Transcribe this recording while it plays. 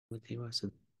Om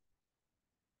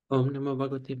Namo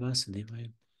Bhagavate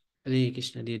Vasudevaya. Hare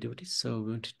Krishna, dear devotees. So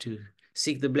we wanted to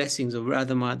seek the blessings of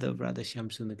Radha Madhav, Radha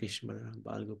Shyamsundar, Krishna Balaram,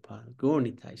 Bal Gopal, Gaur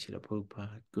Nitai, Srila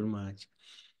Prabhupada, Guru Maharaj,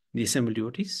 the assembled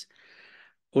devotees.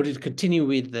 Wanted to continue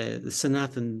with the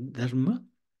Sanatan Dharma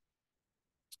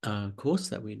course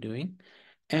that we're doing.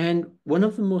 And one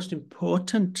of the most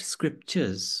important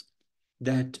scriptures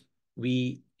that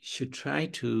we should try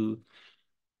to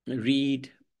read,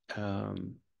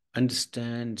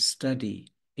 understand, study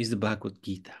is the Bhagavad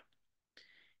Gita.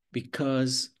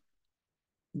 Because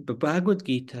the Bhagavad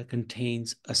Gita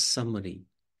contains a summary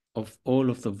of all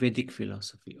of the Vedic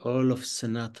philosophy, all of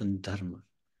Sanatan Dharma.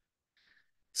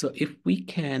 So if we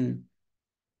can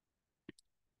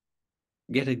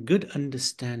get a good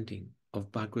understanding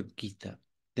of Bhagavad Gita,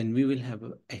 then we will have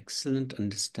an excellent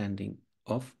understanding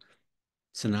of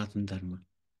Sanatan Dharma,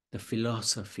 the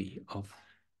philosophy of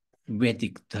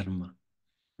Vedic Dharma.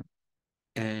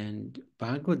 And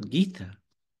Bhagavad Gita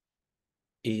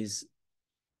has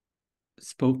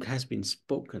been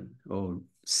spoken or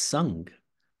sung.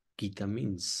 Gita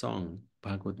means song,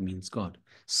 Bhagavad means God,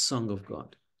 song of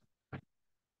God.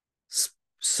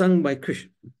 Sung by Krishna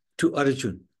to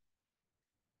Arjuna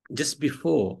just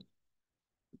before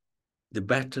the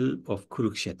battle of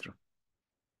Kurukshetra.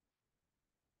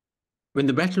 When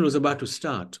the battle was about to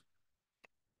start,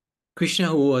 Krishna,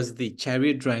 who was the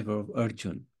chariot driver of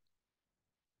Arjuna,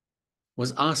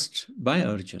 was asked by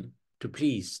Arjuna to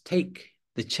please take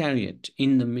the chariot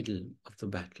in the middle of the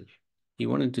battle. He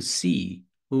wanted to see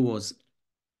who was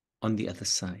on the other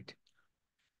side,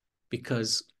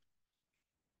 because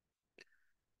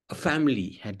a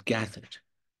family had gathered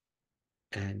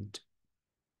and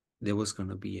there was going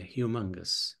to be a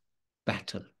humongous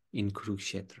battle in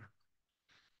Kurukshetra.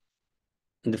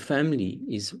 And the family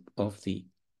is of the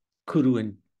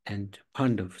Kuru and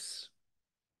Pandavas.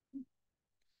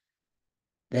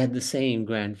 They had the same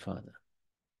grandfather,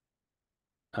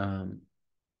 who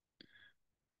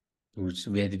was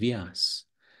Vedvyas.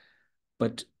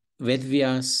 But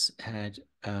Vedvyas had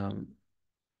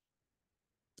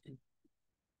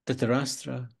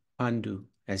Dhritarashtra, Pandu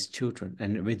as children,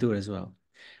 and Vidur as well.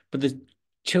 But the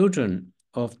children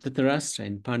of Dhritarashtra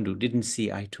and Pandu didn't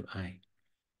see eye to eye.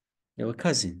 They were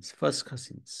cousins, first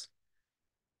cousins.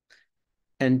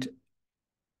 And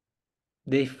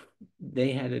they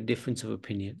had a difference of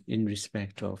opinion in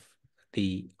respect of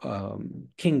the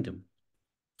kingdom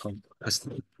of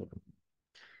Hastinapur.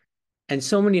 And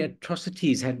so many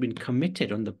atrocities had been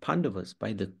committed on the Pandavas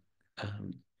by the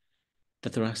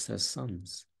Dhritarashtra's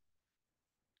sons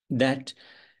that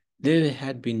there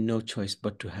had been no choice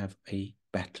but to have a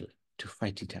battle, to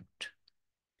fight it out.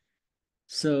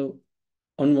 So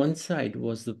on one side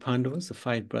was the Pandavas, the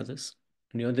 5 brothers.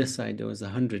 On the other side, there was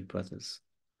 100 brothers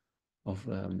of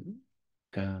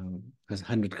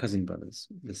 100 cousin brothers,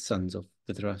 the sons of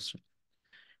Dhritarashtra.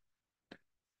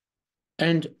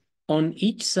 And on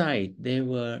each side, there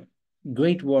were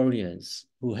great warriors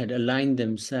who had aligned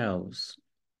themselves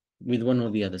with one or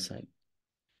the other side.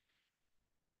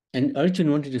 And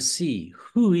Arjuna wanted to see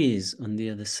who is on the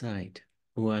other side,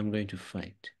 who I'm going to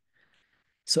fight.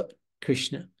 So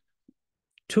Krishna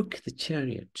took the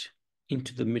chariot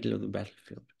into the middle of the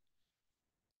battlefield.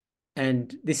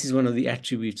 And this is one of the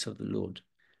attributes of the Lord.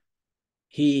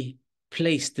 He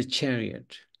placed the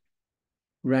chariot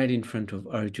right in front of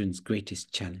Arjuna's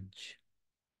greatest challenge.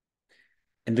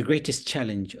 And the greatest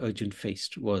challenge Arjuna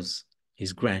faced was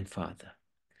his grandfather,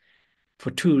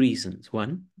 for 2 reasons.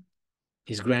 One,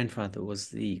 his grandfather was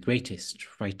the greatest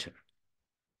fighter,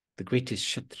 the greatest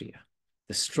Kshatriya,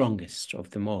 the strongest of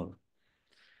them all,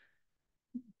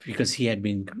 because he had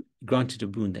been granted a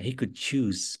boon that he could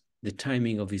choose the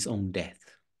timing of his own death.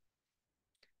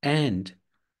 And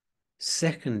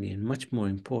secondly, and much more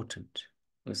important,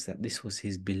 was that this was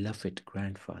his beloved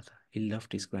grandfather. He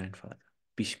loved his grandfather,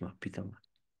 Bhishma Pitama.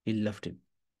 He loved him.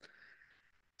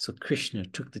 So Krishna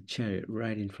took the chariot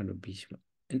right in front of Bhishma.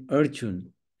 And Arjuna,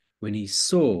 when he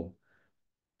saw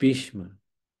Bhishma,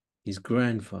 his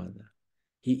grandfather,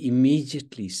 he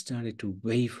immediately started to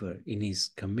waver in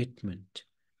his commitment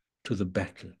to the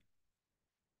battle.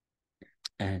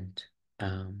 And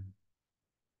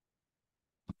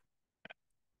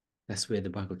that's where the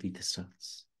Bhagavad Gita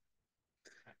starts.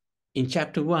 In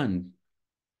chapter 1,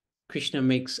 Krishna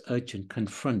makes Arjuna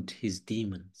confront his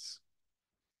demons.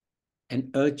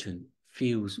 And Arjuna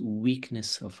feels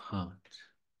weakness of heart.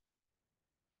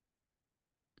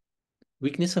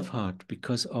 Weakness of heart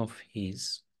because of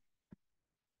his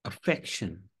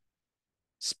affection,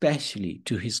 especially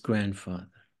to his grandfather.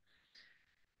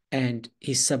 And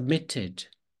he submitted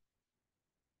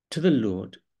to the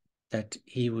Lord that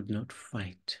he would not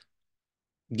fight,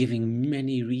 giving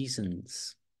many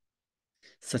reasons,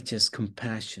 such as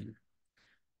compassion,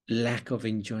 lack of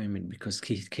enjoyment because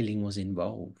killing was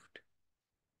involved,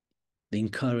 the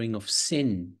incurring of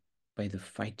sin by the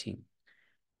fighting,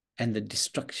 and the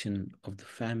destruction of the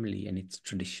family and its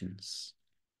traditions.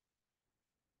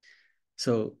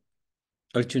 So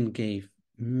Arjun gave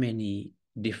many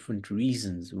different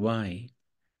reasons why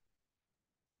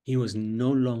he was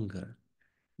no longer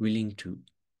willing to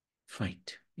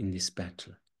fight in this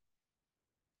battle.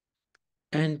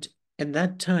 And at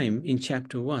that time, in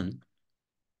chapter 1,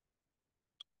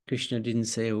 Krishna didn't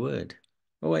say a word.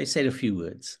 Oh, I said a few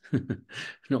words,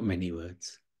 not many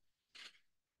words.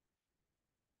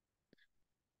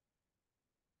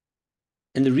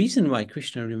 And the reason why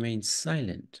Krishna remained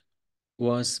silent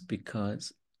was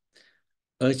because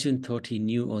Arjun thought he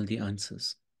knew all the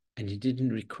answers, and he didn't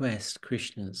request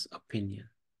Krishna's opinion,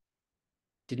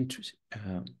 didn't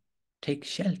take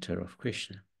shelter of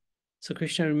Krishna. So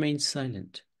Krishna remained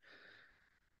silent.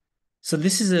 So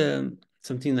this is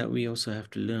something that we also have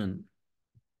to learn,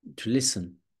 to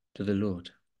listen to the Lord.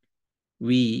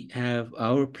 We have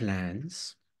our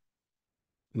plans.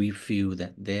 We feel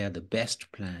that they are the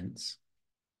best plans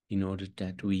in order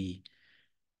that we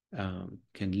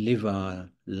can live our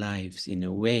lives in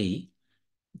a way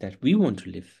that we want to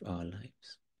live our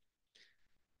lives.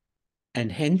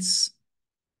 And hence,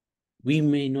 we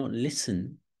may not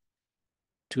listen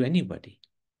to anybody,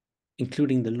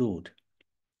 including the Lord.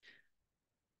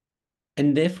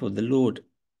 And therefore, the Lord,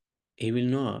 he will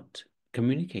not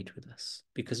communicate with us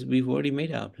because we've already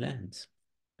made our plans.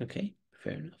 Okay,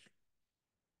 fair enough.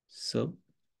 So,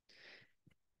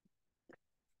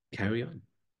 carry on.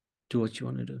 Do what you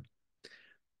want to do.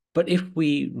 But if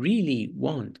we really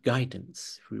want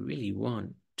guidance, if we really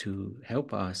want to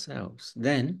help ourselves,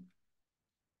 then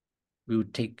we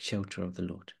would take shelter of the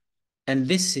Lord. And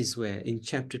this is where, in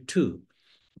chapter 2,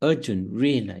 Arjun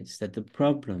realized that the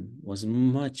problem was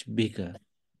much bigger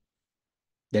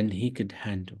than he could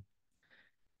handle.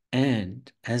 And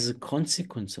as a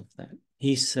consequence of that,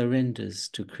 he surrenders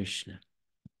to Krishna.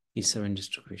 He surrenders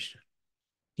to Krishna.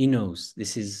 He knows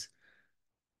this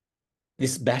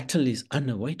battle is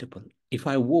unavoidable. If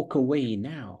I walk away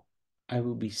now, I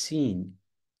will be seen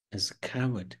as a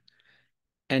coward.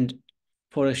 And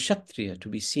for a Kshatriya to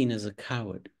be seen as a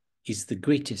coward is the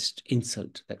greatest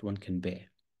insult that one can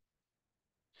bear.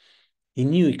 He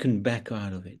knew he couldn't back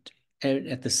out of it. And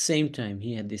at the same time,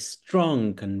 he had this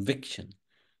strong conviction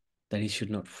that he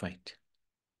should not fight.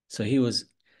 So he was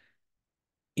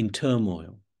in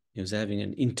turmoil. He was having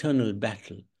an internal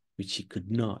battle which he could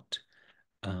not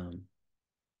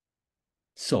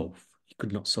solve. He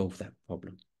could not solve that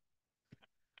problem.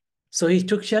 So he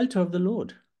took shelter of the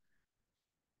Lord.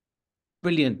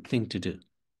 Brilliant thing to do.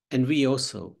 And we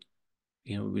also,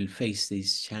 will face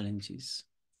these challenges.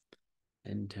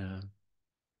 And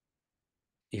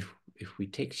if we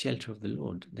take shelter of the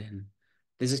Lord, then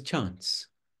there's a chance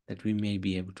that we may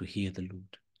be able to hear the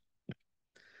Lord.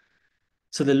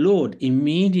 So the Lord is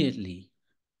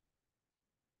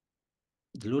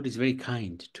very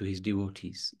kind to his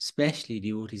devotees, especially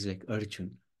devotees like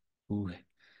Arjun, who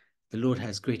the Lord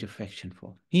has great affection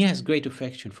for. He has great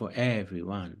affection for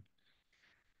everyone.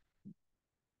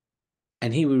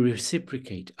 And he will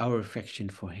reciprocate our affection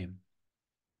for him.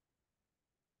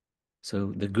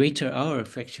 So the greater our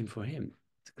affection for him,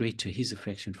 the greater his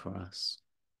affection for us.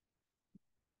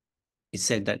 It's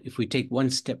said that if we take one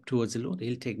step towards the Lord,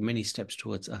 he'll take many steps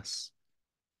towards us.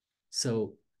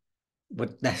 So,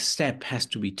 but that step has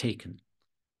to be taken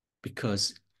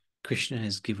because Krishna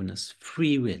has given us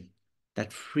free will.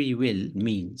 That free will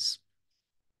means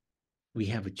we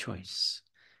have a choice.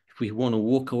 If we want to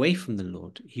walk away from the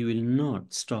Lord, he will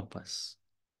not stop us.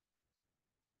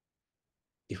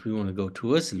 If we want to go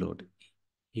towards the Lord,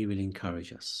 he will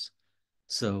encourage us.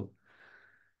 So,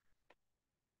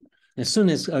 as soon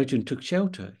as Arjun took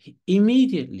shelter,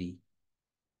 immediately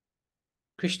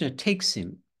Krishna takes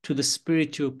him to the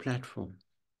spiritual platform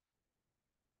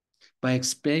by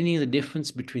explaining the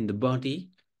difference between the body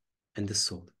and the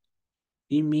soul.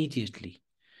 Immediately,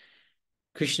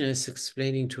 Krishna is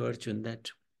explaining to Arjun that,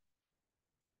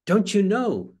 don't you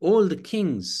know all the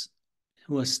kings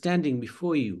who are standing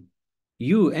before you,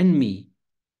 you and me,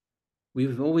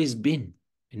 we've always been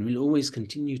and will always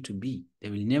continue to be.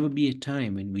 There will never be a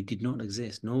time when we did not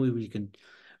exist, nor will we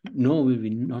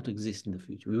not exist in the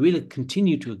future. We will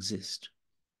continue to exist.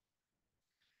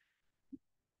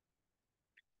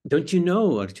 Don't you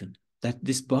know, Arjun, that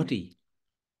this body,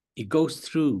 it goes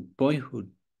through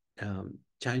boyhood,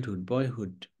 childhood,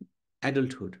 boyhood,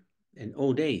 adulthood, and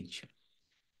old age.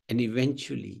 And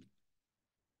eventually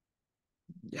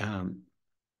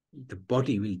the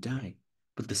body will die,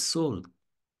 but the soul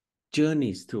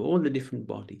journeys through all the different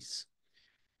bodies.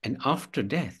 And after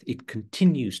death, it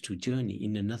continues to journey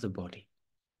in another body.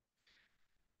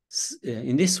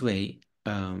 In this way,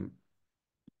 Arjuna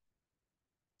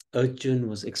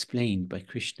was explained by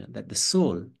Krishna that the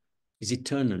soul is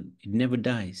eternal. It never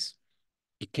dies.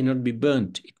 It cannot be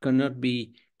burnt. It cannot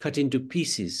be cut into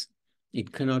pieces.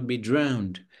 It cannot be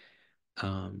drowned.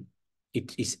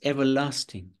 It is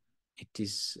everlasting. It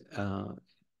is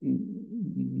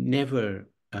never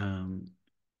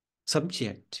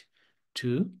subject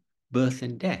to birth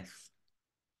and death.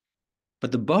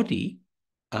 But the body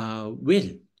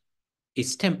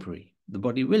it's temporary. The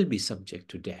body will be subject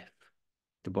to death.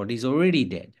 The body is already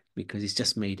dead because it's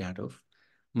just made out of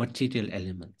material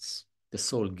elements. The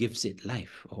soul gives it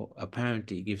life, or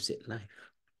apparently gives it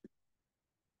life.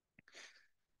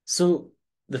 So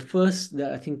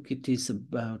I think it is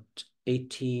about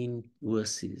 18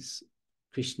 verses,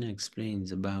 Krishna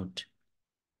explains about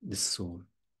the soul.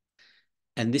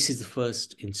 And this is the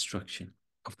first instruction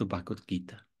of the Bhagavad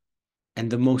Gita,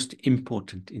 and the most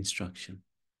important instruction.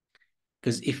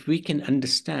 Because if we can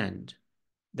understand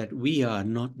that we are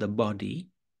not the body,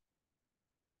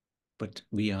 but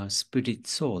we are spirit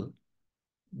soul,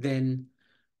 then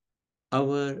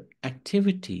our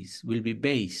activities will be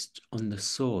based on the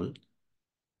soul,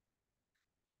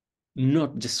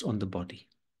 not just on the body.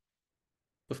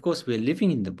 Of course, we're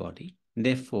living in the body,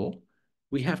 therefore,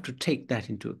 we have to take that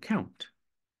into account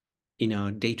in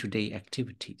our day-to-day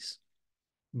activities.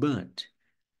 But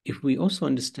if we also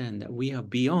understand that we are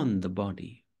beyond the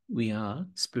body, we are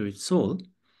spirit soul,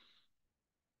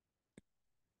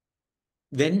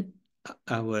 then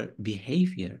our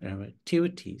behavior, our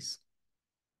activities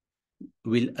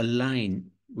will align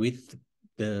with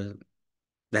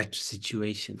that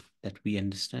situation, that we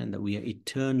understand that we are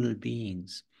eternal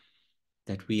beings,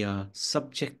 that we are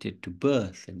subjected to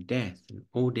birth and death and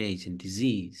old age and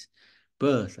disease,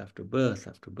 birth after birth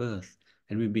after birth.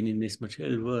 And we've been in this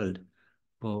material world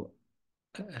for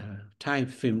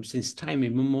since time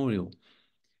immemorial.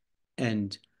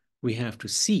 And we have to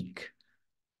seek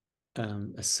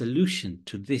a solution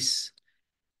to this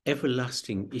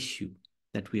everlasting issue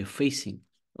that we are facing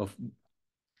of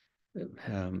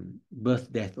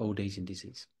birth, death, old age, and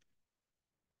disease.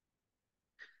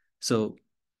 So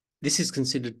this is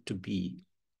considered to be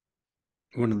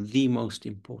one of the most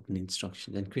important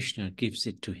instructions, and Krishna gives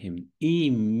it to him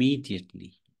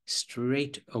immediately,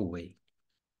 straight away.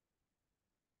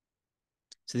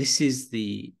 So this is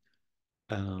the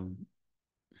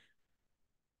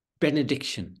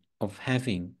benediction of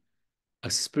having a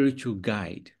spiritual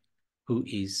guide who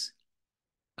is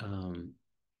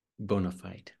bona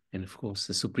fide. And of course,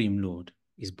 the Supreme Lord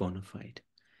is bona fide.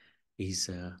 He's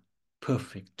a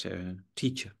perfect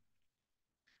teacher.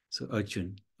 So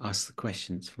Arjuna asked the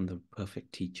questions from the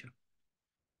perfect teacher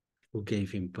who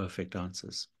gave him perfect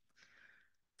answers.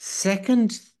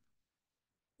 Second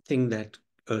thing that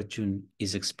Arjuna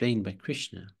is explained by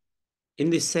Krishna in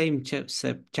this same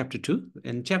chapter 2,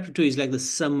 and chapter 2 is like the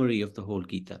summary of the whole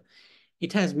Gita.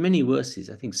 It has many verses,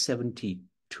 I think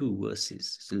 72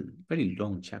 verses. It's a very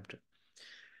long chapter,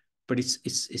 but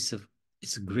it's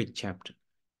a great chapter,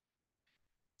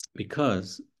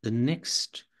 because the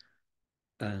next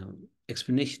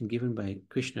explanation given by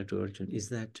Krishna to Arjuna is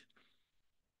that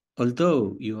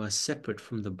although you are separate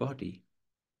from the body,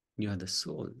 you are the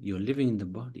soul, you're living in the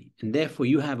body, and therefore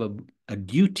you have a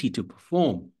duty to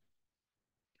perform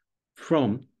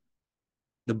from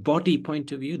the body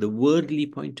point of view, the worldly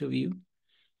point of view,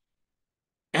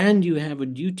 and you have a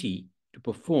duty to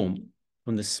perform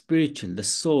from the spiritual, the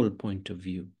soul point of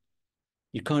view.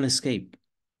 You can't escape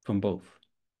from both.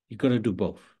 You've got to do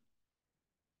both.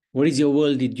 What is your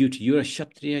worldly duty? You're a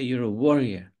Kshatriya, you're a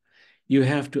warrior. You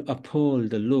have to uphold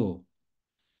the law.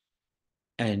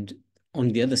 And on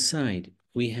the other side,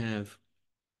 we have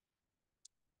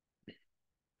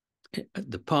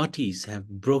the parties have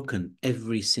broken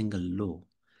every single law.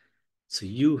 So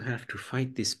you have to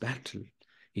fight this battle.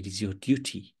 It is your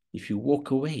duty. If you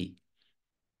walk away,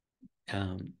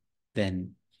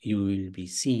 then you will be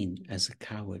seen as a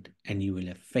coward and you will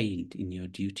have failed in your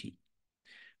duty.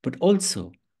 But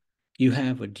also, you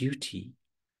have a duty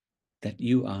that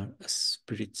you are a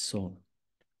spirit soul.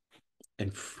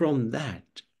 And from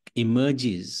that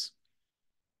emerges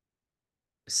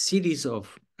a series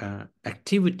of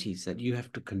activities that you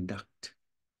have to conduct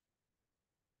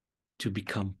to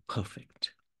become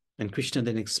perfect. And Krishna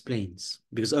then explains,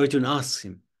 because Arjuna asks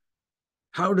him,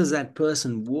 how does that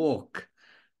person walk?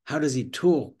 How does he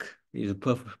talk? He's a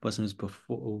perfect person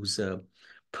who's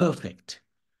perfect.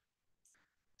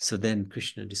 So then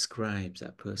Krishna describes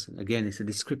that person. Again, it's a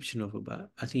description of about,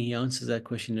 I think he answers that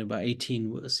question in about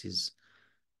 18 verses.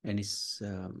 And it's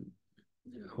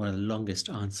one of the longest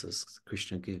answers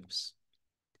Krishna gives.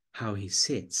 How he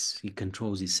sits, he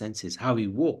controls his senses. How he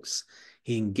walks,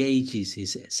 he engages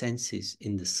his senses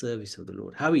in the service of the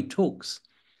Lord. How he talks,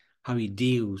 how he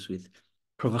deals with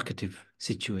provocative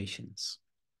situations.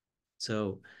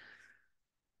 So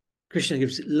Krishna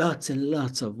gives lots and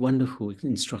lots of wonderful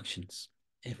instructions.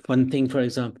 If one thing, for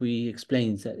example, he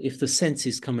explains that if the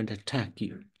senses come and attack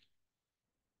you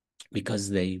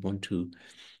because they want to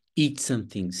eat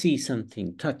something, see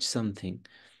something, touch something,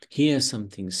 hear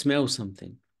something, smell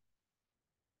something,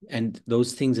 and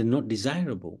those things are not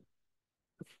desirable,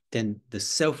 then the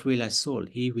self-realized soul,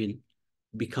 he will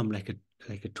become like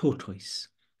a tortoise.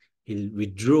 He'll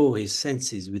withdraw his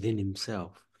senses within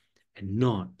himself and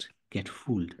not get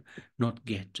fooled, not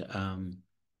get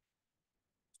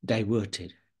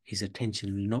diverted. His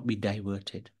attention will not be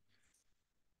diverted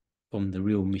from the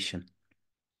real mission.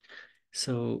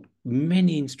 So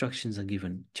many instructions are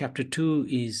given. Chapter 2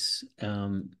 is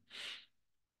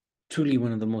truly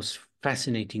one of the most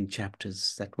fascinating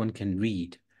chapters that one can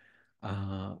read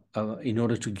in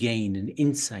order to gain an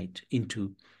insight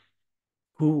into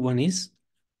who one is,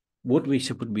 what we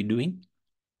should be doing,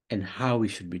 and how we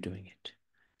should be doing it.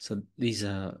 So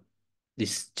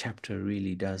this chapter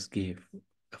really does give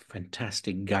a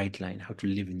fantastic guideline how to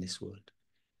live in this world.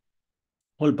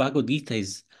 Whole Bhagavad Gita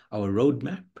is our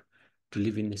roadmap to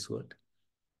live in this world.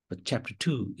 But chapter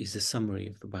 2 is a summary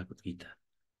of the Bhagavad Gita,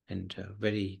 and a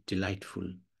very delightful,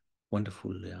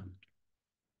 wonderful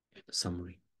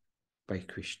summary by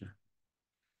Krishna.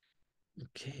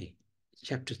 Okay,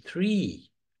 chapter 3.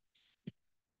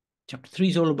 Chapter 3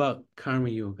 is all about Karma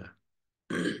Yoga.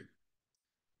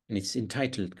 And it's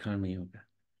entitled Karma Yoga.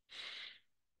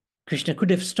 Krishna could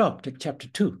have stopped at chapter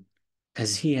 2,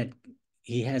 as he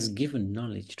has given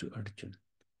knowledge to Arjuna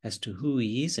as to who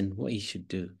he is and what he should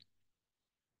do,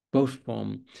 both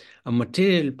from a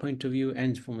material point of view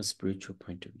and from a spiritual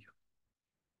point of view.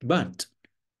 But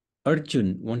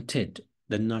Arjuna wanted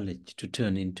the knowledge to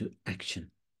turn into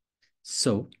action.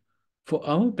 So, for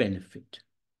our benefit,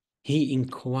 he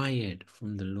inquired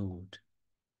from the Lord.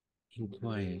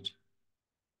 Inquired.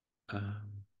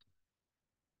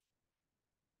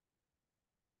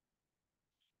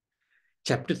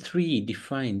 Chapter 3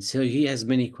 defines, so he has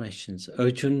many questions.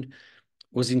 Arjuna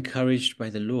was encouraged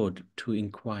by the Lord to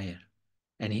inquire,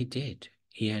 and he did.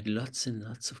 He had lots and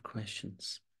lots of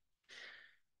questions.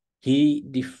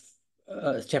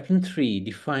 Chapter 3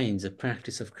 defines the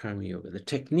practice of Karma Yoga, the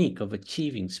technique of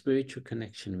achieving spiritual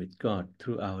connection with God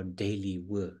through our daily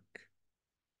work.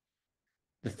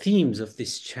 The themes of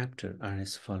this chapter are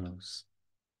as follows.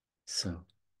 So,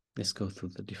 let's go through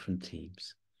the different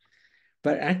themes.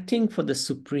 By acting for the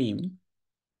Supreme,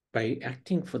 by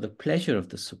acting for the pleasure of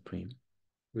the Supreme,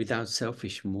 without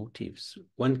selfish motives,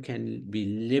 one can be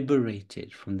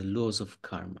liberated from the laws of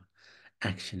karma,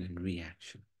 action and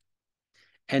reaction,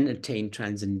 and attain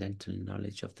transcendental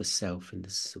knowledge of the self and the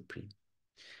Supreme.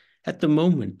 At the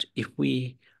moment, if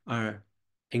we are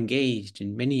engaged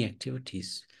in many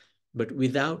activities, but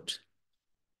without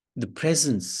the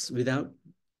presence, without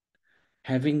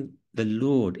having the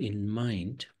Lord in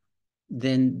mind,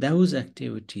 then those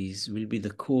activities will be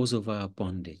the cause of our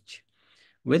bondage.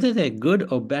 Whether they're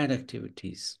good or bad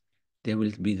activities, they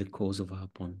will be the cause of our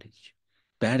bondage.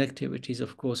 Bad activities,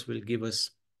 of course, will give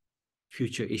us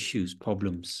future issues,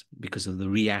 problems, because of the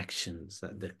reactions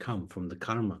that come from the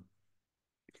karma.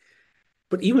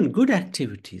 But even good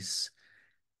activities,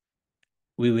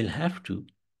 we will have to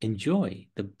enjoy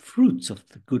the fruits of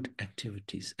the good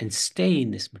activities and stay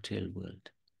in this material world.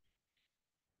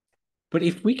 But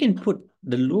if we can put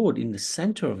the Lord in the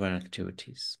center of our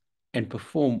activities and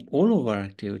perform all of our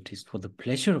activities for the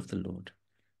pleasure of the Lord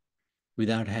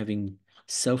without having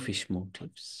selfish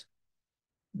motives,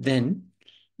 then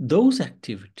those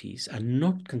activities are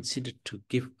not considered to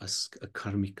give us a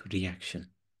karmic reaction.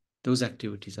 Those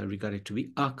activities are regarded to be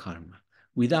akarma,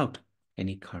 without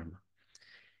any karma,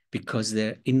 because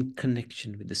they're in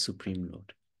connection with the Supreme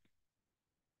Lord.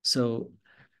 So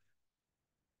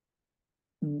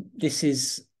this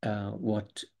is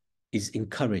what is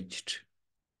encouraged,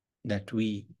 that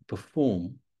we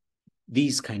perform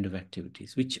these kind of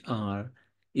activities, which are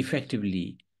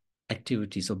effectively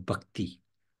activities of bhakti,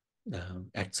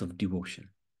 acts of devotion.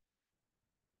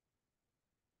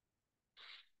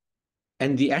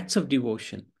 And the acts of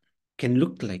devotion can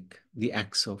look like the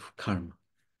acts of karma.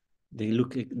 They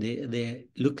look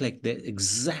like they're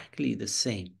exactly the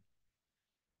same.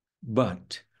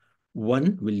 But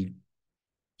one will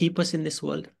keep us in this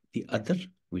world, the other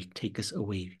will take us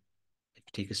away,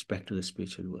 take us back to the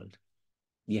spiritual world.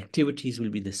 The activities will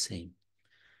be the same,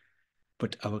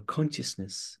 but our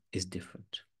consciousness is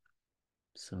different.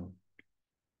 So,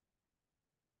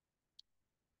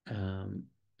 and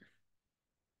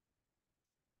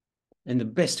the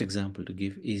best example to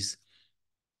give is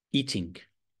eating.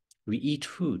 We eat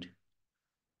food,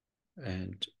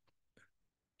 and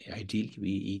ideally we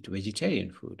eat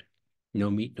vegetarian food. No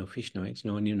meat, no fish, no eggs,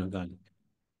 no onion, no garlic.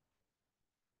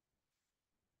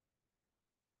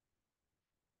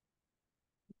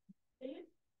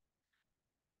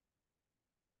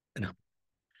 No.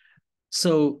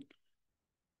 So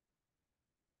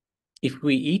if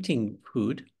we're eating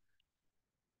food,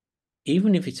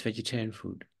 even if it's vegetarian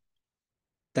food,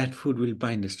 that food will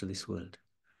bind us to this world.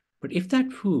 But if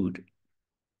that food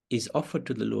is offered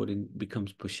to the Lord and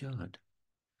becomes prasad,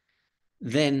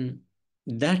 then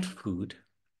that food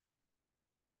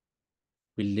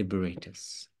will liberate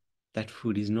us. That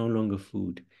food is no longer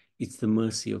food. It's the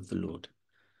mercy of the Lord.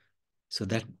 So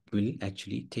that will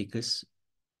actually take us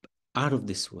out of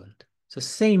this world. So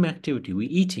same activity, we're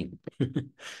eating.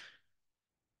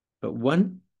 But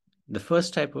the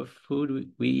first type of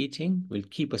food we're eating will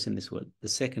keep us in this world. The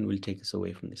second will take us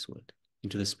away from this world,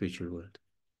 into the spiritual world.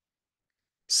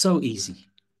 So easy,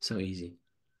 so easy.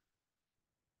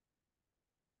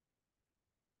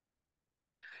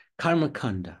 Karma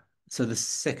kanda. So the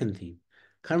second theme,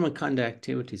 karma kanda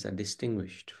activities are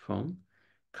distinguished from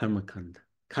karma kanda,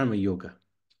 karma yoga.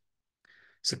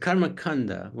 So karma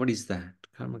kanda, what is that?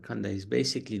 Karma kanda is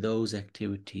basically those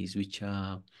activities which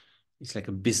are, it's like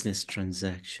a business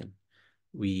transaction.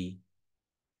 We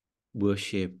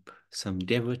worship some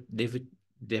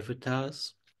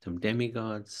devatas, some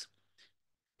demigods,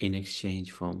 in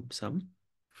exchange for some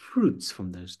fruits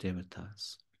from those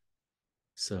devatas.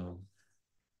 So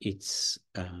it's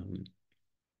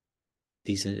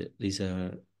these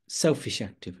are selfish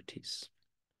activities.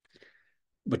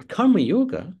 But karma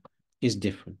yoga is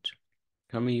different.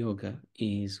 Karma yoga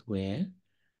is where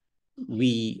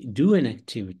we do an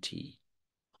activity,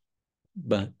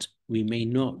 but we may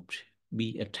not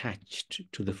be attached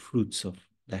to the fruits of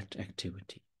that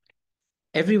activity.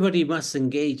 Everybody must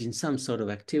engage in some sort of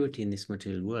activity in this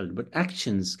material world, but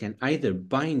actions can either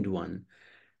bind one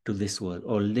to this world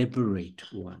or liberate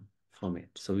one from it.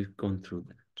 So we've gone through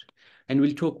that. And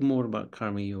we'll talk more about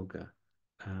karma yoga.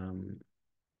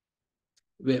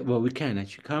 Well, we can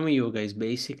actually. Karma yoga is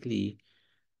basically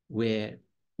where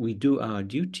we do our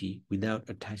duty without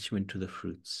attachment to the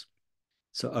fruits.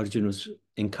 So Arjuna was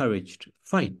encouraged,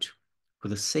 fight for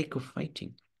the sake of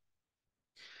fighting.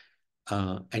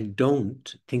 And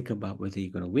don't think about whether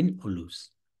you're going to win or lose.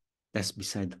 That's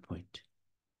beside the point.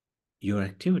 Your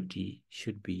activity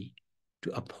should be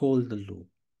to uphold the law,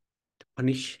 to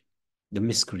punish the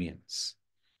miscreants.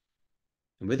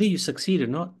 And whether you succeed or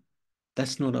not,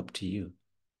 that's not up to you.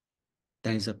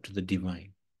 That is up to the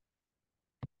divine.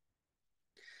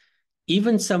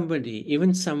 Even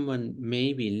someone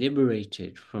may be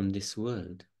liberated from this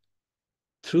world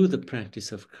through the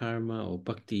practice of karma or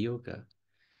bhakti yoga.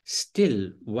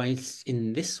 Still, whilst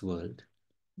in this world,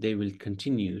 they will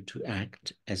continue to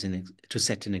act to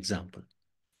set an example.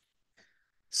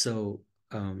 So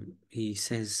he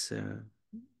says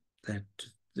that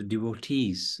the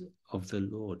devotees of the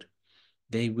Lord,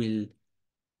 they will,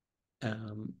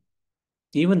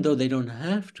 even though they don't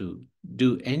have to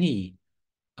do any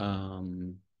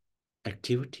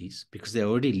activities because they're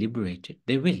already liberated,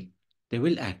 they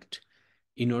will act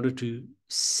in order to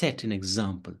set an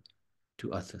example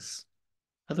to others.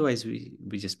 Otherwise, we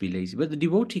just be lazy. But the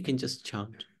devotee can just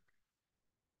chant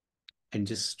and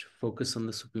just focus on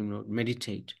the Supreme Lord,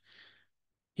 meditate.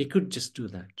 He could just do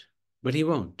that, but he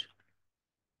won't.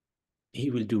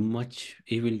 He will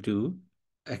do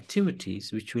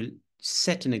activities which will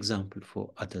set an example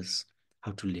for others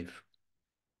how to live.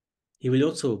 He will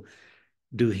also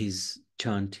do his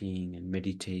chanting and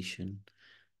meditation,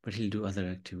 but he'll do other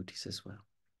activities as well.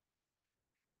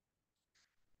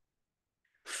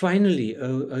 Finally,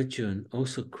 Arjun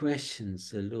also questions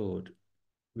the Lord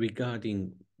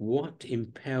regarding what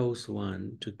impels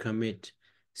one to commit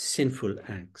sinful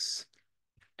acts.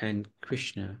 And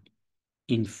Krishna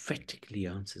emphatically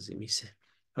answers him.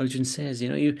 Arjun says,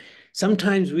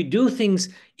 sometimes we do things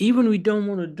even we don't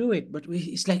want to do it, but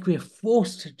it's like we're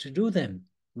forced to do them.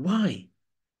 Why?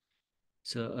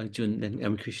 So Arjun,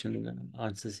 then Krishna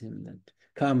answers him that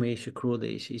Kamesha,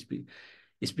 Krodesha,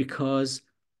 it's because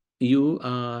you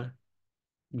are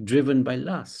driven by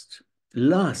lust.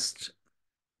 Lust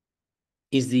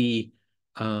is the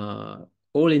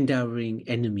all-enduring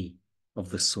enemy of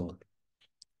the soul.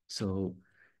 So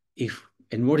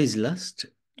and what is lust?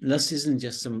 Lust isn't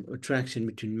just some attraction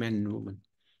between man and woman.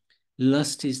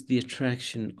 Lust is the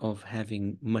attraction of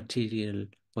having material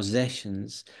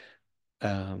possessions,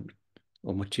 um,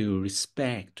 or material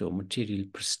respect or material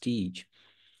prestige,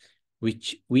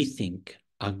 which we think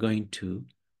are going to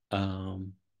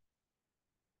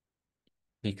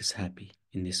make us happy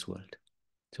in this world.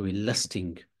 So we're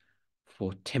lusting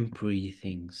for temporary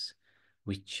things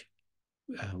which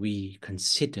we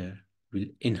consider will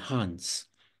enhance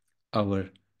our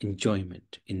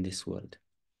enjoyment in this world.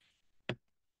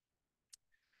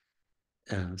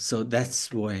 So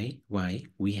that's why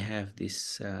we have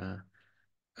this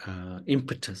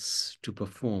impetus to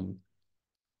perform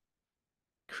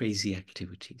crazy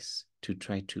activities to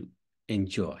try to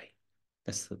enjoy.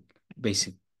 That's the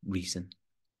basic reason.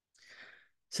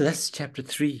 So that's chapter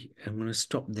 3. I'm going to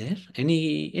stop there.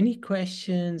 Any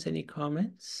questions, any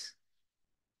comments?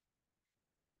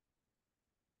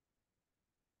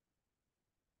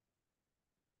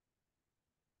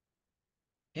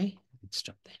 Okay, let's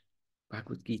stop there.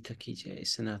 Bhagavad Gita ki jai,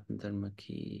 Sanatan Dharma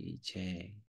ki jai.